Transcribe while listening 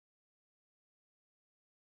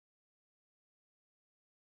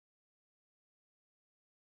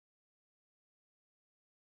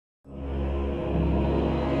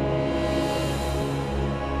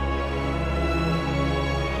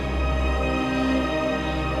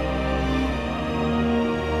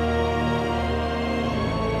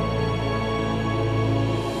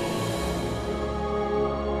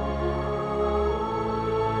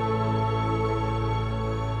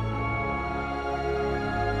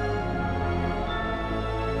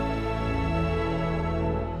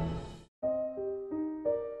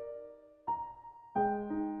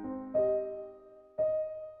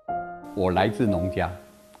我来自农家，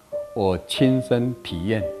我亲身体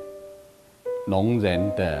验农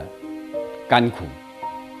人的甘苦，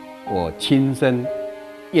我亲身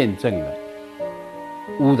验证了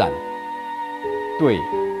污染对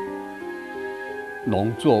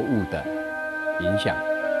农作物的影响。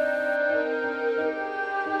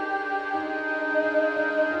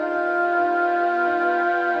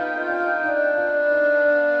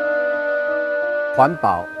环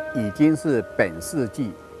保已经是本世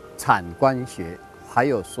纪产官学还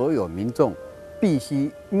有所有民众必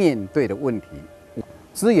须面对的问题。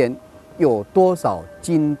资源有多少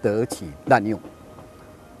经得起滥用？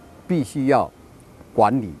必须要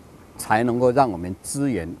管理，才能够让我们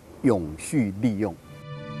资源永续利用。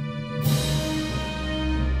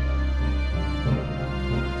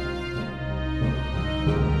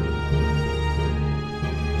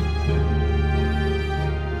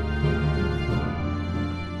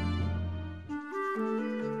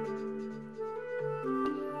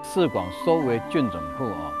饲管收为菌种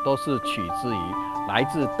库都是取之于来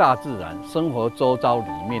自大自然生活周遭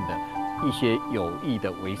里面的一些有益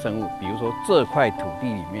的微生物，比如说这块土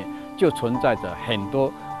地里面就存在着很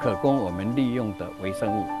多可供我们利用的微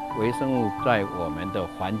生物。微生物在我们的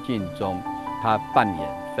环境中，它扮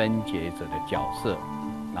演分解者的角色，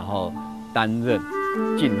然后担任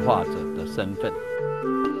进化者的身份。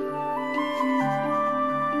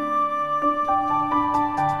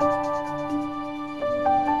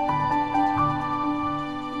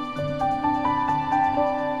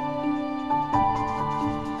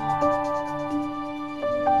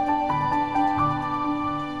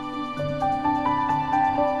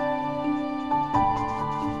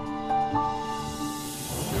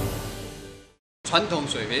传统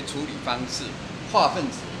水肥处理方式，化粪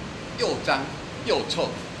池又脏又臭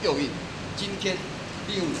又硬。今天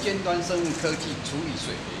利用尖端生物科技处理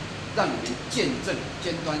水肥，让你们见证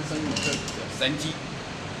尖端生物科技的神迹。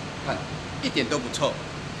看，一点都不臭，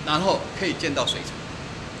然后可以见到水层，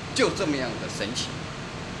就这么样的神奇。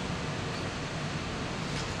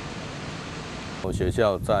学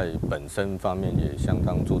校在本身方面也相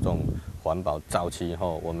当注重环保。早期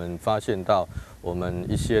我们发现到我们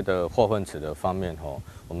一些的化粪池的方面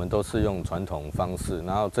我们都是用传统方式，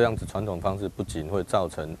然后这样子传统方式不仅会造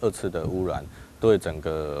成2次的污染，对整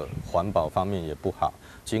个环保方面也不好。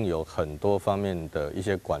经有很多方面的一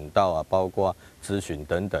些管道啊，包括咨询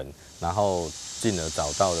等等，然后进而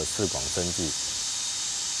找到了饲管生计。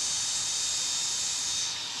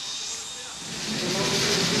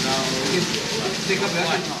这个不要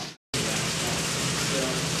紧哈。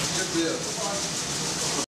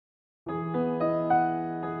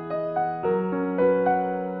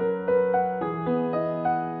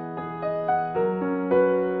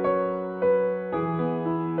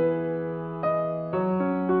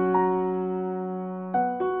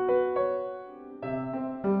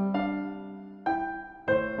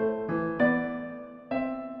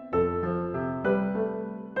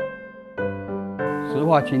石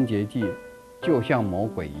化清洁剂就像魔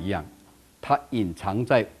鬼一样，它隐藏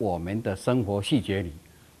在我们的生活细节里，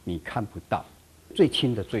你看不到。最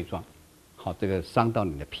轻的罪状，好，这个伤到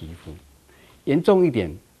你的皮肤；严重一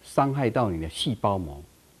点，伤害到你的细胞膜，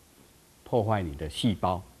破坏你的细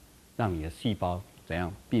胞，让你的细胞怎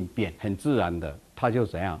样病变？很自然的，它就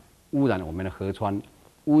怎样污染我们的河川，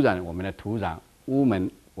污染我们的土壤，污染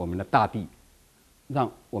我们的大地，让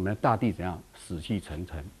我们的大地怎样死气沉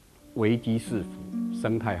沉。危机四伏，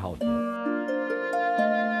生态浩劫。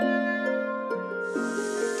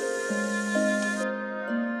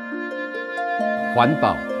环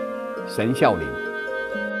保神效灵，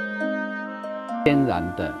天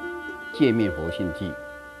然的界面活性剂，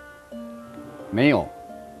没有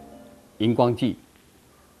荧光剂，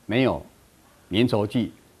没有粘稠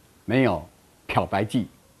剂，没有漂白剂，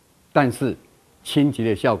但是清洁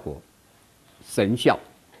的效果神效，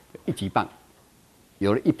一级棒。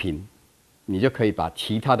有了一瓶，你就可以把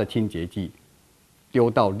其他的清洁剂丢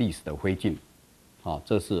到历史的灰烬。好，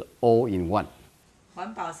这是 all in one。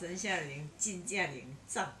环保神效灵，进价灵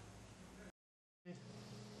赞。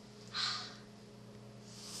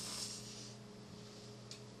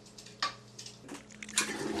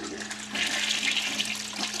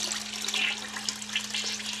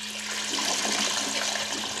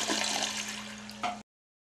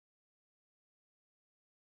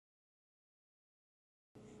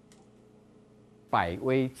百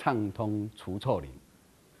威畅通除臭灵，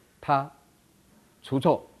它除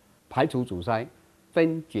臭、排除阻塞、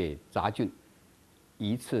分解杂菌，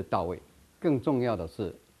一次到位。更重要的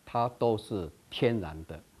是，它都是天然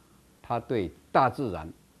的，它对大自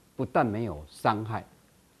然不但没有伤害，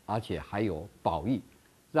而且还有保育，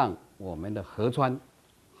让我们的河川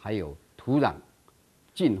还有土壤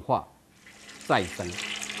净化再生。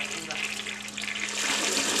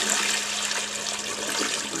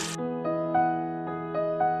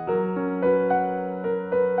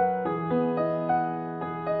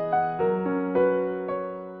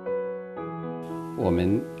我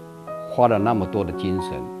们花了那么多的精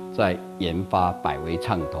神在研发百威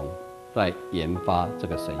畅通，在研发这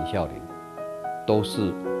个神效林，都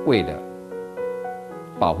是为了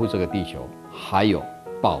保护这个地球，还有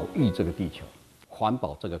保育这个地球。环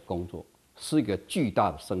保这个工作是一个巨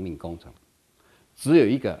大的生命工程，只有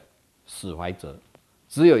一个使怀者，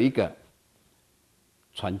只有一个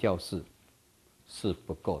传教士是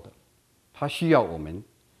不够的，它需要我们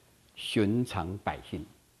寻常百姓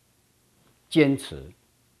坚持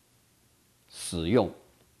使用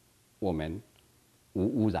我们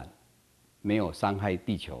无污染、没有伤害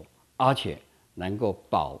地球，而且能够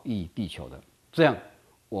保育地球的，这样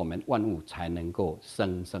我们万物才能够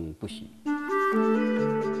生生不息。